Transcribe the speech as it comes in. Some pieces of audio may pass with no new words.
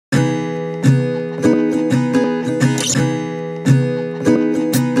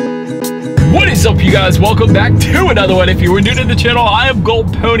up, you guys? Welcome back to another one. If you were new to the channel, I am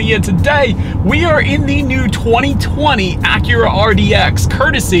Gold Pony, and today we are in the new 2020 Acura RDX,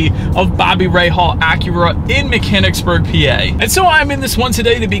 courtesy of Bobby Rahal Acura in Mechanicsburg, PA. And so I'm in this one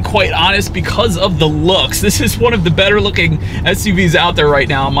today, to be quite honest, because of the looks. This is one of the better looking SUVs out there right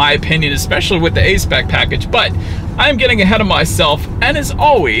now, in my opinion, especially with the A-Spec package. But I'm getting ahead of myself, and as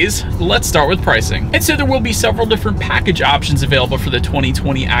always, let's start with pricing. And so there will be several different package options available for the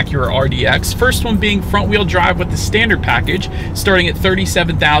 2020 Acura RDX. First one being front-wheel drive with the standard package, starting at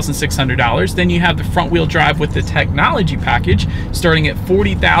 $37,600. Then you have the front-wheel drive with the technology package, starting at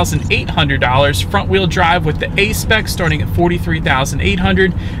 $40,800. Front-wheel drive with the A-Spec, starting at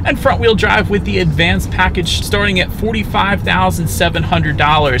 $43,800. And front-wheel drive with the advanced package, starting at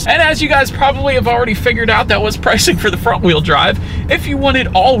 $45,700. And as you guys probably have already figured out, that was pricing for the front-wheel drive. If you wanted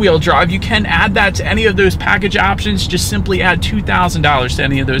all-wheel drive, you can add that to any of those package options. Just simply add $2,000 to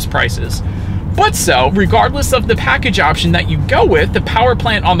any of those prices. But so, regardless of the package option that you go with, the power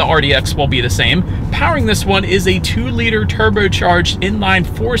plant on the RDX will be the same. Powering this one is a 2-liter turbocharged inline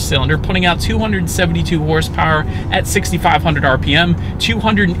 4-cylinder, putting out 272 horsepower at 6,500 RPM,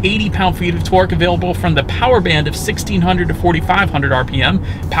 280 pound-feet of torque available from the power band of 1,600 to 4,500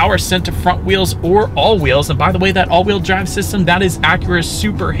 RPM, power sent to front wheels or all wheels. And by the way, that all-wheel drive system, that is Acura's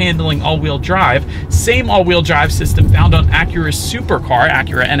super handling all-wheel drive. Same all-wheel drive system found on Acura's supercar,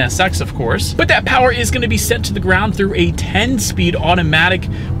 Acura NSX, of course. But that power is going to be sent to the ground through a 10-speed automatic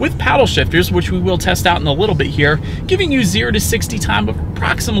with paddle shifters, which we will test out in a little bit here, giving you 0 to 60 time of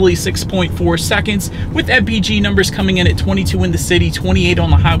approximately 6.4 seconds, with MPG numbers coming in at 22 in the city, 28 on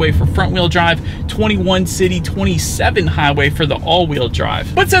the highway for front-wheel drive, 21 city, 27 highway for the all-wheel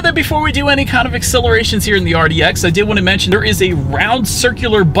drive. But so that before we do any kind of accelerations here in the RDX, I did want to mention there is a round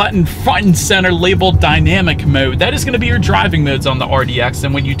circular button front and center labeled dynamic mode. That is going to be your driving modes on the RDX,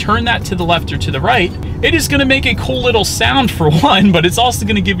 and when you turn that to the left or to the right, it is going to make a cool little sound for one, but it's also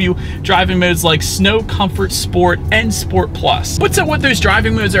going to give you driving modes like Snow, Comfort, Sport, and Sport Plus. But so what those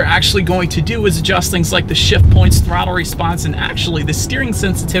driving modes are actually going to do is adjust things like the shift points, throttle response, and actually the steering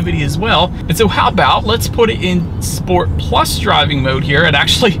sensitivity as well. And so how about, let's put it in Sport Plus driving mode here. It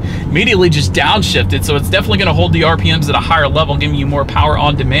actually immediately just downshifted, so it's definitely going to hold the RPMs at a higher level, giving you more power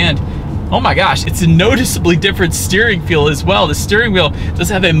on demand. Oh my gosh, it's a noticeably different steering feel as well. The steering wheel does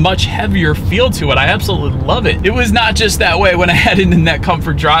have a much heavier feel to it. I absolutely love it. It was not just that way when I had it in that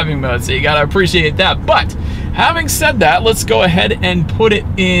comfort driving mode, so you gotta appreciate that. But having said that, let's go ahead and put it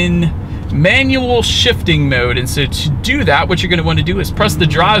in manual shifting mode. And so to do that, what you're going to want to do is press the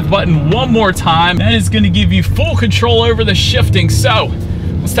drive button one more time. That is going to give you full control over the shifting. So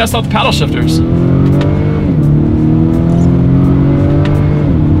let's test out the paddle shifters.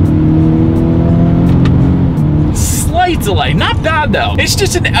 Delay. Not bad though. It's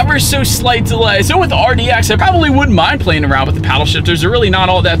just an ever so slight delay. So with the RDX, I probably wouldn't mind playing around with the paddle shifters. They're really not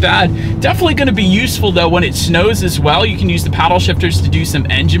all that bad. Definitely going to be useful though when it snows as well. You can use the paddle shifters to do some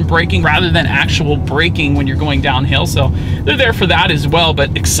engine braking rather than actual braking when you're going downhill. So they're there for that as well.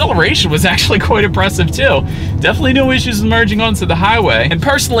 But acceleration was actually quite impressive too. Definitely no issues merging onto the highway. And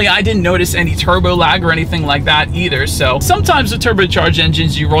personally, I didn't notice any turbo lag or anything like that either. So sometimes with turbocharged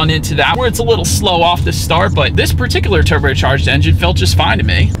engines, you run into that where it's a little slow off the start, but this particular turbocharged engine felt just fine to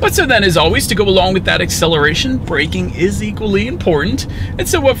me. But so then, as always, to go along with that acceleration, braking is equally important. And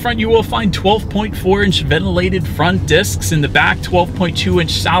so up front, you will find 12.4-inch ventilated front discs, in the back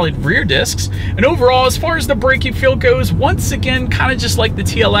 12.2-inch solid rear discs. And overall, as far as the braking feel goes, once again, kind of just like the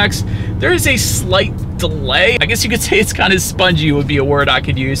TLX, there is a slight delay. I guess you could say it's kind of spongy would be a word I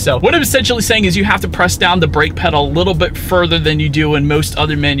could use. So what I'm essentially saying is you have to press down the brake pedal a little bit further than you do in most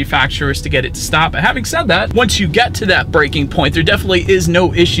other manufacturers to get it to stop. But having said that, once you get to that braking point, there definitely is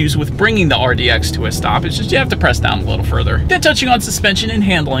no issues with bringing the RDX to a stop. It's just you have to press down a little further. Then touching on suspension and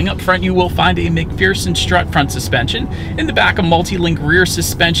handling, up front you will find a McPherson strut front suspension. In the back, a multi-link rear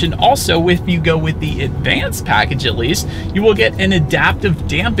suspension. Also, if you go with the advanced package at least, you will get an adaptive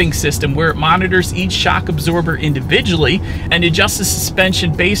damping system where it monitors each shock absorber individually and adjusts the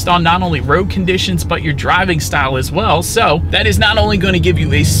suspension based on not only road conditions but your driving style as well. So that is not only going to give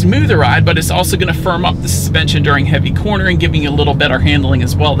you a smoother ride, but it's also going to firm up the suspension during heavy cornering, giving you a little better handling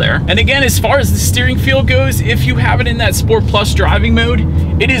as well there. And again, as far as the steering feel goes, if you have it in that Sport Plus driving mode,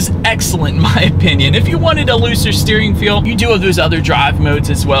 It is excellent in my opinion. If you wanted a looser steering feel, you do have those other drive modes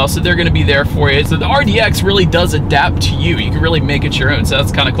as well, so they're going to be there for you. So the RDX really does adapt to you. You can really make it your own, so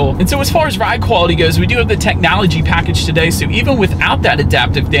that's kind of cool. And so as far as ride quality goes, we do have the technology package today, so even without that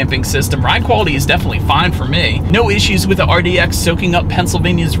adaptive damping system, ride quality is definitely fine for me. No issues with the RDX soaking up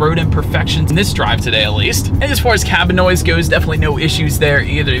Pennsylvania's road imperfections in this drive today, at least. And as far as cabin noise goes, definitely no issues there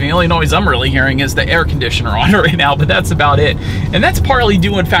either. The only noise I'm really hearing is the air conditioner on right now, but that's about it. And that's partly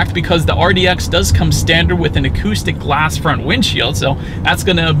due in fact because the RDX does come standard with an acoustic glass front windshield, so that's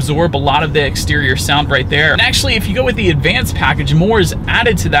going to absorb a lot of the exterior sound right there. And actually, if you go with the advanced package, more is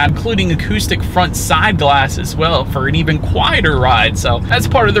added to that, including acoustic front side glass as well for an even quieter ride. So that's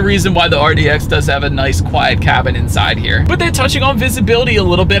part of the reason why the RDX does have a nice quiet cabin inside here. But then touching on visibility a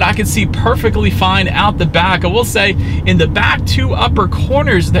little bit, I can see perfectly fine out the back. I will say in the back two upper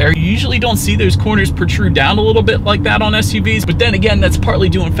corners there, you usually don't see those corners protrude down a little bit like that on SUVs, but then again, that's partly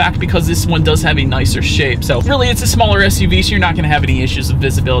due in fact because this one does have a nicer shape. So really it's a smaller SUV, so you're not going to have any issues with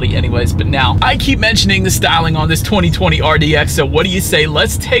visibility anyways. But now I keep mentioning the styling on this 2020 RDX, so what do you say?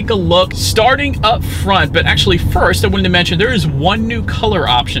 Let's take a look starting up front. But actually first I wanted to mention there is one new color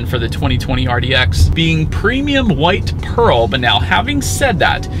option for the 2020 RDX, being premium white pearl. But now having said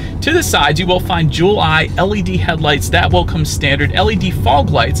that, to the sides you will find dual eye LED headlights that will come standard. LED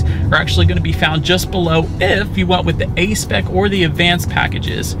fog lights are actually going to be found just below if you went with the A-Spec or the advanced packages.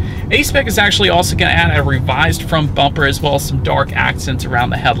 A-Spec is actually also going to add a revised front bumper as well as some dark accents around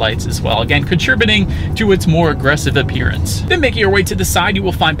the headlights as well, again contributing to its more aggressive appearance. Then making your way to the side, you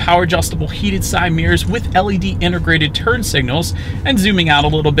will find power adjustable heated side mirrors with LED integrated turn signals, and zooming out a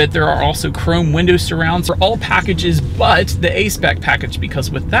little bit, there are also chrome window surrounds for all packages but the A-Spec package, because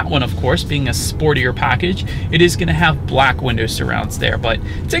with that one of course being a sportier package, it is going to have black window surrounds there. But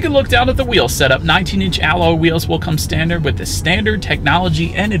take a look down at the wheel setup. 19-inch alloy wheels will come standard with the standard,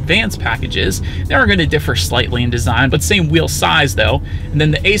 technology, and advanced packages. They are going to differ slightly in design, but same wheel size though. And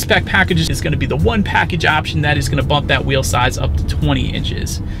then the A-Spec package is going to be the one package option that is going to bump that wheel size up to 20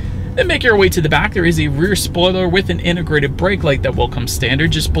 inches. Then make your way to the back. There is a rear spoiler with an integrated brake light that will come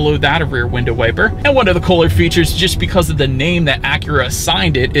standard. Just below that, a rear window wiper. And one of the cooler features, just because of the name that Acura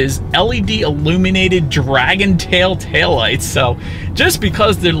assigned it, is LED illuminated dragon tail taillights. So just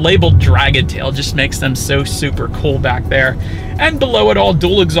because they're labeled dragon tail just makes them so super cool back there. And below it all,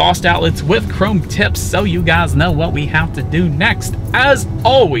 dual exhaust outlets with chrome tips, so you guys know what we have to do next. As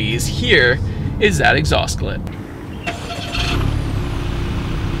always, here is that exhaust clip.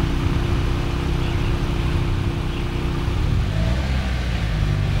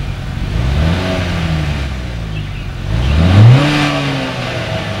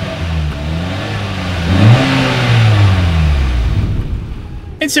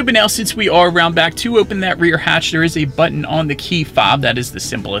 And so, but now since we are around back, to open that rear hatch, there is a button on the key fob. That is the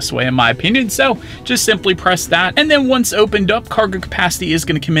simplest way in my opinion. So just simply press that. And then once opened up, cargo capacity is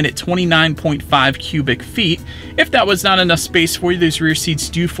going to come in at 29.5 cubic feet. If that was not enough space for you, those rear seats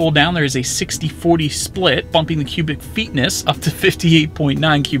do fold down. There is a 60-40 split, bumping the cubic feetness up to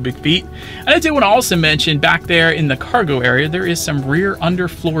 58.9 cubic feet. And I did want to also mention back there in the cargo area, there is some rear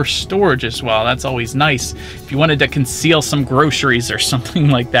underfloor storage as well. That's always nice if you wanted to conceal some groceries or something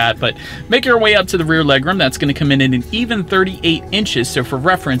like that. But make your way up to the rear legroom. That's going to come in at an even 38 inches. So for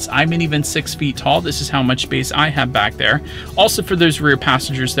reference, I'm an even 6 feet tall. This is how much space I have back there. Also for those rear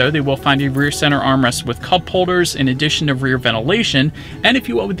passengers though, they will find a rear center armrest with cup holders in addition to rear ventilation. And if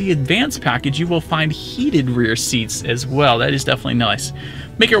you went with the advanced package, you will find heated rear seats as well. That is definitely nice.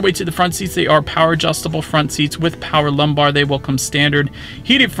 Make your way to the front seats. They are power adjustable front seats with power lumbar. They will come standard.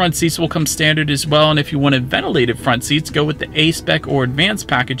 Heated front seats will come standard as well. And if you wanted ventilated front seats, go with the A-Spec or advanced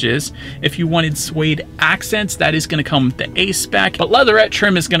packages. If you wanted suede accents, that is going to come with the A-Spec. But leatherette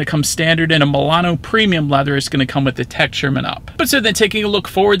trim is going to come standard, and a Milano premium leather is going to come with the tech trim and up. But so then taking a look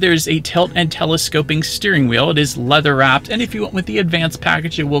forward, there's a tilt and telescoping steering wheel. It is leather wrapped, and if you went with the advanced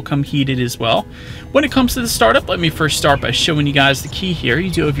package, it will come heated as well. When it comes to the startup, let me first start by showing you guys the key here.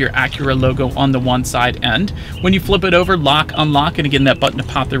 You do have your Acura logo on the one side end. When you flip it over, lock, unlock, and again that button to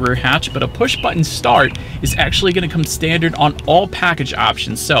pop the rear hatch. But a push button start is actually going to come standard on all package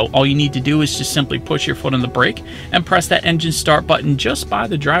options. So all you need to do is just simply push your foot on the brake and press that engine start button just by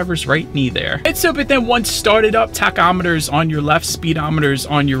the driver's right knee there. And so, but then once started up, tachometers on your left, speedometers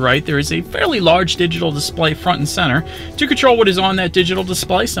on your right. There is a fairly large digital display front and center. To control what is on that digital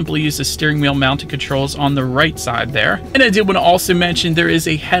display, simply use the steering wheel mounted controls on the right side there. And I did want to also mention there is is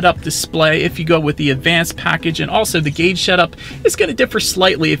a head-up display if you go with the advanced package, and also the gauge setup is going to differ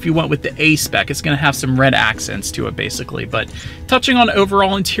slightly if you went with the A spec. It's going to have some red accents to it basically. But touching on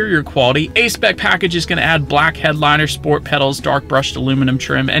overall interior quality, A spec package is going to add black headliner, sport pedals, dark brushed aluminum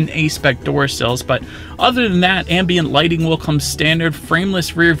trim, and A spec door sills. But other than that, ambient lighting will come standard,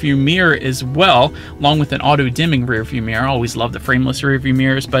 frameless rear view mirror as well, along with an auto dimming rear view mirror. I always love the frameless rear view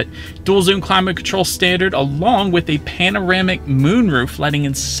mirrors. But dual zone climate control standard, along with a panoramic moonroof, letting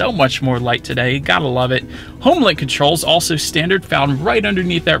in so much more light today. Gotta love it. HomeLink controls also standard, found right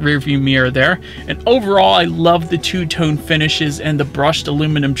underneath that rear view mirror there. And overall, I love the two-tone finishes and the brushed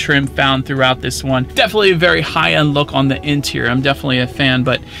aluminum trim found throughout this one. Definitely a very high-end look on the interior. I'm definitely a fan.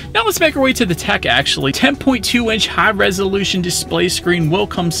 But now let's make our way to the tech actually. 10.2-inch high-resolution display screen will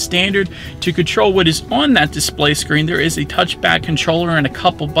come standard. To control what is on that display screen, there is a touchpad controller and a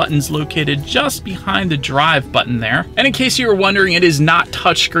couple buttons located just behind the drive button there. And in case you were wondering, it is not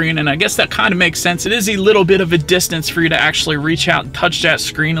touchscreen, and I guess that kind of makes sense. It is a little bit of a distance for you to actually reach out and touch that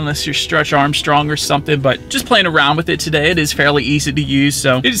screen unless you stretch Armstrong or something, but just playing around with it today, it is fairly easy to use.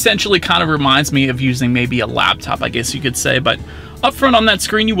 So it essentially kind of reminds me of using maybe a laptop, I guess you could say. But up front on that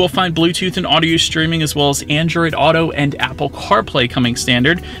screen, you will find Bluetooth and audio streaming, as well as Android Auto and Apple CarPlay coming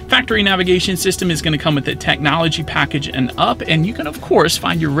standard. Factory navigation system is going to come with the technology package and up, and you can of course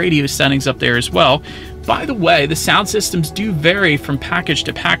find your radio settings up there as well. By the way, the sound systems do vary from package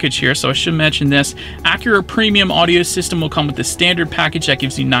to package here, so I should mention this. Acura Premium Audio System will come with the standard package that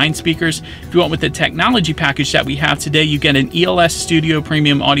gives you 9 speakers. If you want with the technology package that we have today, you get an ELS Studio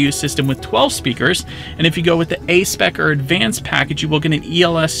Premium Audio System with 12 speakers. And if you go with the A-Spec or Advanced package, you will get an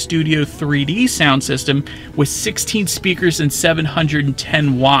ELS Studio 3D sound system with 16 speakers and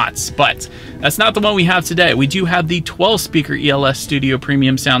 710 watts. But that's not the one we have today. We do have the 12-speaker ELS Studio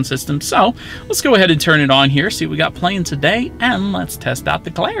Premium sound system. So let's go ahead and turn it on here, see what we got playing today, and let's test out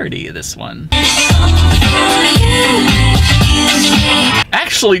the clarity of this one.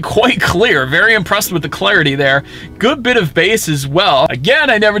 Actually quite clear. Very impressed with the clarity there. Good bit of bass as well. Again,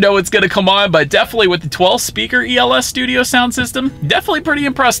 I never know what's going to come on, but definitely with the 12-speaker ELS Studio sound system, definitely pretty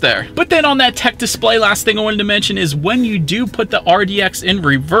impressed there. But then on that tech display, last thing I wanted to mention is when you do put the RDX in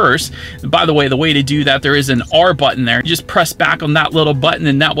reverse, and by the way, the way to do that, there is an R button there. You just press back on that little button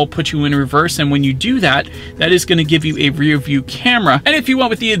and that will put you in reverse. And when you do that, that is going to give you a rear view camera. And if you went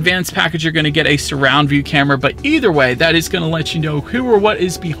with the advanced package, you're going to get a surround view camera. But either way, that is going to let you know who or what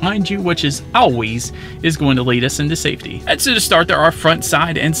is behind you, which is always going to lead us into safety. And so to start, there are front,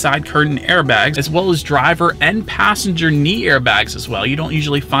 side, and side curtain airbags, as well as driver and passenger knee airbags as well. You don't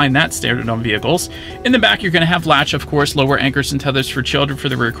usually find that standard on vehicles. In the back, you're going to have latch, of course, lower anchors and tethers for children for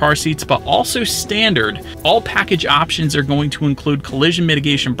the rear car seats, but also standard. All package options are going to include collision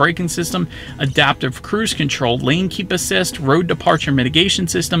mitigation braking system, adaptive cruise control, lane keep assist, road departure mitigation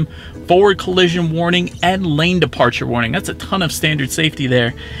system, forward collision warning, and lane departure warning. That's a ton of standard safety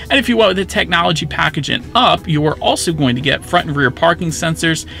there. And if you want the technology package and up, you are also going to get front and rear parking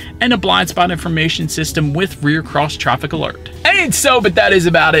sensors and a blind spot information system with rear cross traffic alert. And so, but that is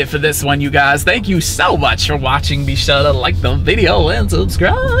about it for this one, you guys. Thank you so much for watching. Be sure to like the video and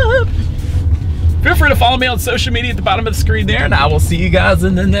subscribe. Feel free to follow me on social media at the bottom of the screen there, and I will see you guys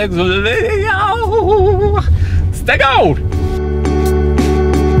in the next video. Stay gold!